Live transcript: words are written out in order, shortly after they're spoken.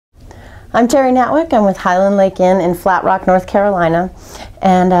I'm Terry Natwick. I'm with Highland Lake Inn in Flat Rock, North Carolina.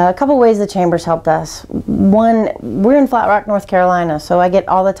 And a couple ways the Chamber's helped us. One, we're in Flat Rock, North Carolina, so I get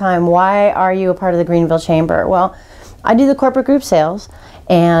all the time, why are you a part of the Greenville Chamber? Well, I do the corporate group sales,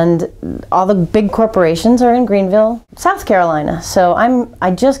 and all the big corporations are in Greenville, South Carolina. So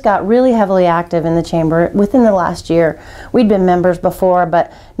I just got really heavily active in the Chamber within the last year. We'd been members before,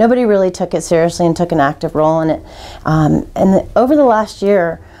 but nobody really took it seriously and took an active role in it. Over the last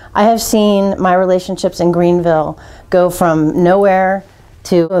year, I have seen my relationships in Greenville go from nowhere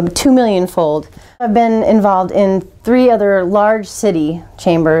to 2 million fold. I've been involved in 3 other large city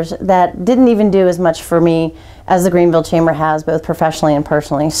chambers that didn't even do as much for me as the Greenville Chamber has, both professionally and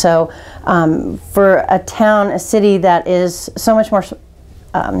personally. So for a town, a city that is so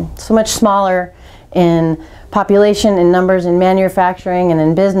much smaller in population, in numbers, in manufacturing, and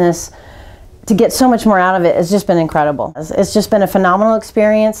in business, to get so much more out of it has just been incredible. It's just been a phenomenal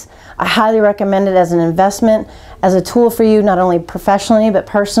experience. I highly recommend it as an investment, as a tool for you, not only professionally but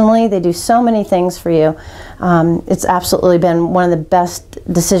personally. They do so many things for you. It's absolutely been one of the best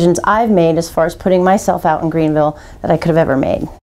decisions I've made as far as putting myself out in Greenville that I could have ever made.